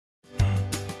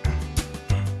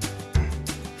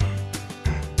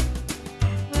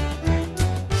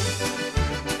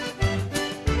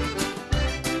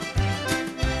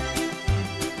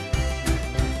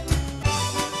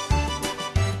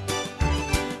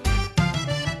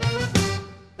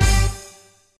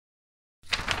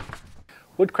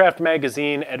Woodcraft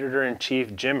magazine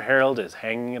editor-in-chief Jim Harold is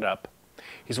hanging it up.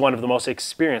 He's one of the most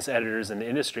experienced editors in the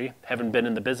industry, having been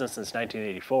in the business since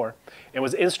 1984, and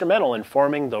was instrumental in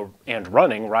forming and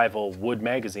running rival Wood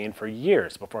magazine for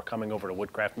years before coming over to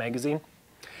Woodcraft magazine.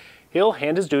 He'll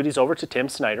hand his duties over to Tim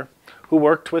Snyder, who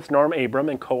worked with Norm Abram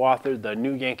and co-authored the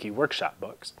New Yankee Workshop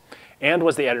books, and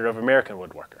was the editor of American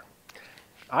Woodworker.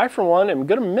 I, for one, am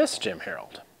going to miss Jim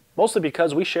Harold, mostly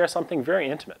because we share something very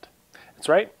intimate. That's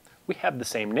right, we have the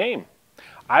same name.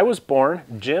 I was born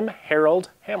Jim Harold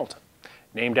Hamilton,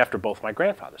 named after both my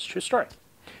grandfathers. True story.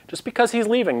 Just because he's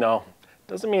leaving, though,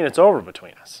 doesn't mean it's over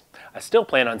between us. I still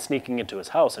plan on sneaking into his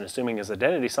house and assuming his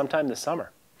identity sometime this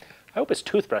summer. I hope his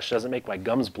toothbrush doesn't make my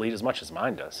gums bleed as much as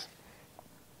mine does.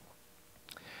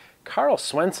 Carl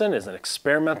Swenson is an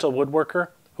experimental woodworker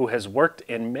who has worked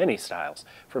in many styles,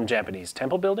 from Japanese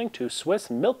temple building to Swiss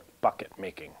milk bucket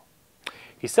making.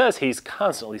 He says he's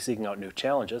constantly seeking out new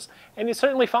challenges, and he's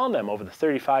certainly found them over the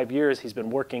 35 years he's been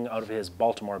working out of his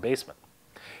Baltimore basement.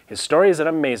 His story is an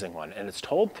amazing one, and it's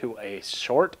told through a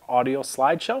short audio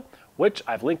slideshow, which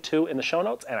I've linked to in the show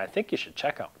notes, and I think you should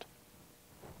check out.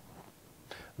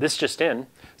 This just in,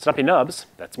 Stumpy Nubs,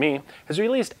 that's me, has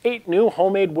released 8 new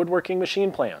homemade woodworking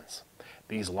machine plans.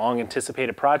 These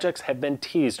long-anticipated projects have been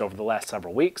teased over the last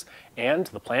several weeks, and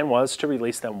the plan was to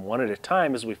release them one at a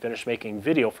time as we finish making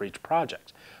video for each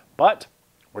project. But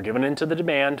we're giving in to the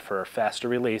demand for a faster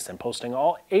release and posting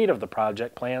all 8 of the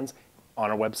project plans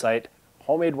on our website,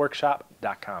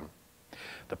 homemadeworkshop.com.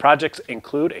 The projects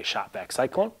include a shop-vac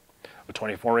cyclone, a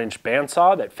 24-inch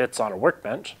bandsaw that fits on a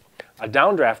workbench, a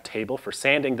downdraft table for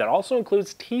sanding that also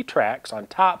includes T-tracks on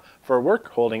top for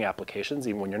work-holding applications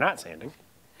even when you're not sanding,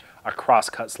 a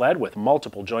cross-cut sled with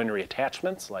multiple joinery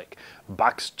attachments like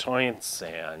box joints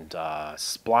and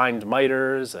splined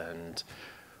miters and,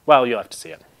 well, you'll have to see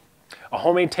it. A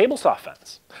homemade table saw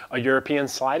fence, a European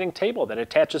sliding table that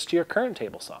attaches to your current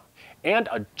table saw, and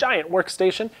a giant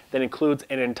workstation that includes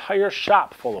an entire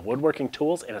shop full of woodworking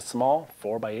tools in a small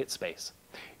 4x8 space.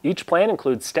 Each plan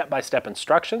includes step-by-step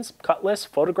instructions, cut lists,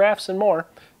 photographs, and more,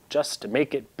 just to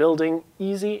make it building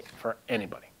easy for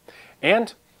anybody.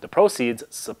 And the proceeds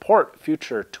support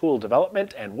future tool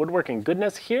development and woodworking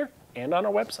goodness here and on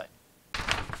our website.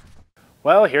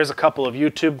 Well, here's a couple of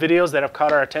YouTube videos that have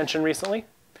caught our attention recently.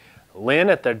 Lynn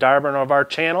at the Darburn of our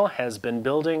channel has been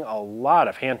building a lot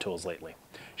of hand tools lately.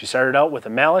 She started out with a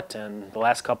mallet, and the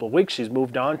last couple of weeks she's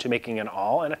moved on to making an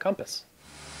awl and a compass.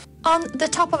 On the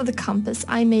top of the compass,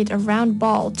 I made a round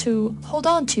ball to hold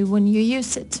on to when you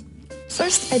use it.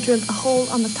 First, I drilled a hole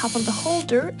on the top of the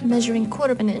holder, measuring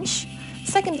 1/4 inch.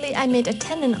 Secondly, I made a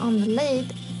tenon on the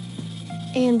lathe,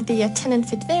 and the tenon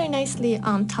fit very nicely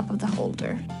on top of the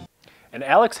holder. And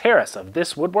Alex Harris of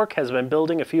This Woodwork has been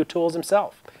building a few tools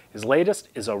himself. His latest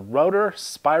is a router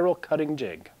spiral cutting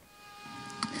jig.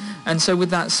 And so with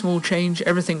that small change,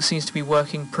 everything seems to be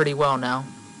working pretty well now.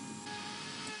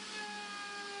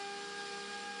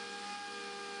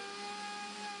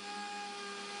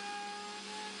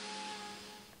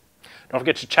 Don't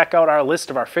forget to check out our list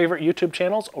of our favorite YouTube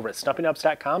channels over at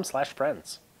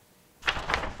stumpynubs.com/friends.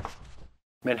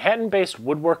 Manhattan-based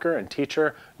woodworker and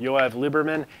teacher Yoav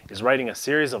Lieberman is writing a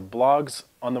series of blogs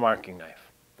on the marking knife.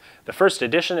 The first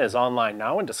edition is online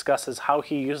now and discusses how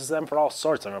he uses them for all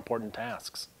sorts of important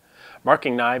tasks.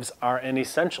 Marking knives are an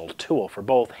essential tool for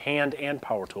both hand and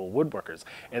power tool woodworkers,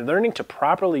 and learning to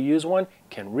properly use one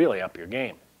can really up your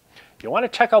game. You'll want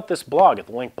to check out this blog at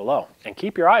the link below, and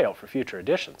keep your eye out for future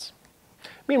editions.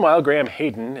 Meanwhile, Graham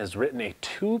Hayden has written a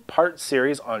 2-part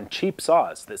series on cheap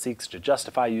saws that seeks to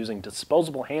justify using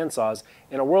disposable hand saws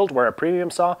in a world where a premium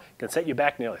saw can set you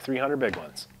back nearly 300 big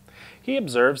ones. He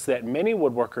observes that many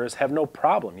woodworkers have no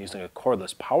problem using a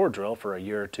cordless power drill for a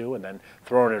year or two and then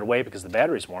throwing it away because the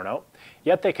battery's worn out,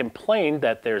 yet they complain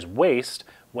that there's waste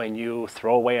when you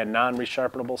throw away a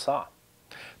non-resharpenable saw.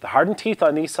 The hardened teeth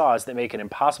on these saws that make it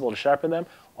impossible to sharpen them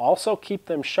also keep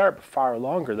them sharp far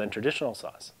longer than traditional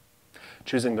saws.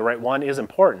 Choosing the right one is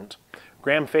important.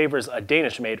 Graham favors a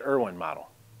Danish-made Irwin model.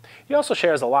 He also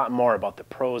shares a lot more about the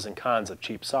pros and cons of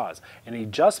cheap saws, and he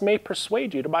just may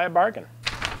persuade you to buy a bargain.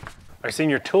 Our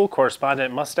senior tool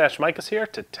correspondent Mustache Mike is here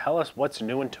to tell us what's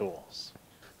new in tools.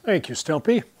 Thank you,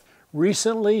 Stumpy.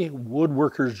 Recently,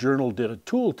 Woodworkers Journal did a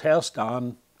tool test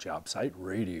on job site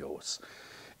radios.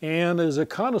 And as a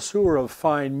connoisseur of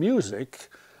fine music,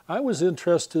 I was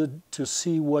interested to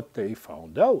see what they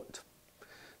found out.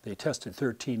 They tested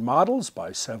 13 models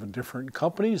by 7 different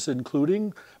companies,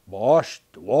 including Bosch,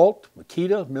 DeWalt,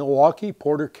 Makita, Milwaukee,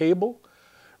 Porter Cable,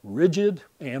 Rigid,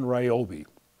 and Ryobi.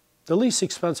 The least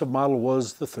expensive model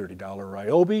was the $30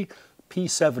 Ryobi,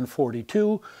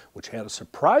 P742, which had a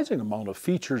surprising amount of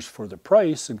features for the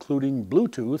price, including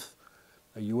Bluetooth,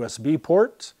 a USB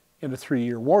port, and a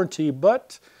 3-year warranty,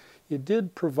 but it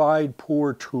did provide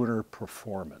poor tuner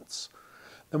performance.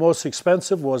 The most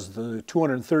expensive was the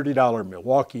 $230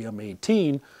 Milwaukee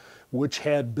M18, which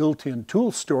had built-in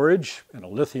tool storage and a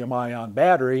lithium-ion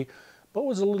battery, but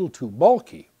was a little too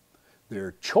bulky.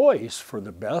 Their choice for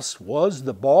the best was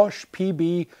the Bosch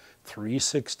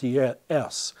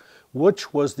PB360S,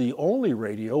 which was the only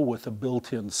radio with a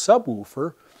built-in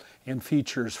subwoofer and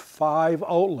features 5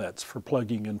 outlets for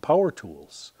plugging in power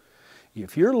tools.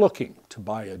 If you're looking to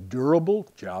buy a durable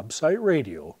job site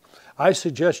radio, I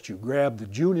suggest you grab the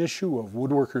June issue of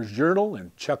Woodworker's Journal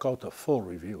and check out the full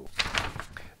review.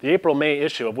 The April-May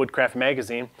issue of Woodcraft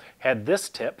magazine had this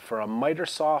tip for a miter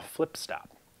saw flip stop.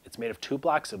 It's made of 2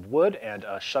 blocks of wood and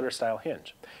a shutter-style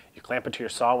hinge. You clamp it to your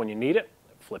saw when you need it,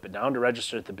 flip it down to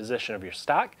register the position of your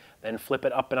stock, then flip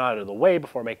it up and out of the way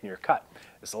before making your cut.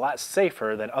 It's a lot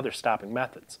safer than other stopping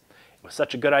methods. It was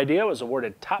such a good idea, it was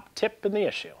awarded top tip in the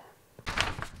issue.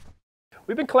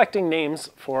 We've been collecting names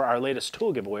for our latest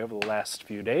tool giveaway over the last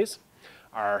few days.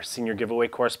 Our senior giveaway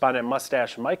correspondent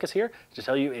Mustache Mike is here to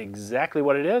tell you exactly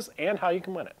what it is and how you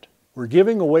can win it. We're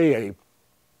giving away a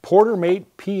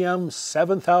Portermate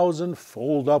PM7000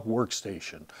 fold-up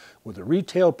workstation with a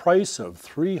retail price of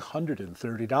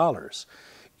 $330.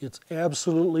 It's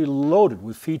absolutely loaded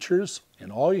with features,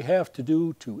 and all you have to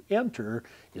do to enter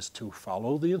is to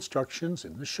follow the instructions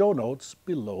in the show notes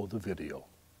below the video.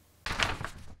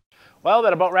 Well,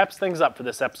 that about wraps things up for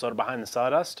this episode of Behind the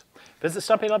Sawdust. Visit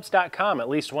StumpyNubs.com at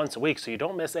least once a week so you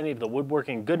don't miss any of the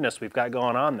woodworking goodness we've got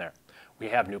going on there. We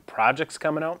have new projects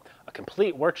coming out, a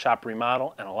complete workshop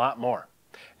remodel, and a lot more.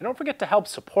 And don't forget to help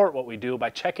support what we do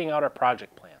by checking out our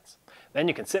project plans. Then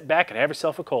you can sit back and have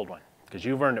yourself a cold one, because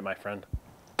you've earned it, my friend.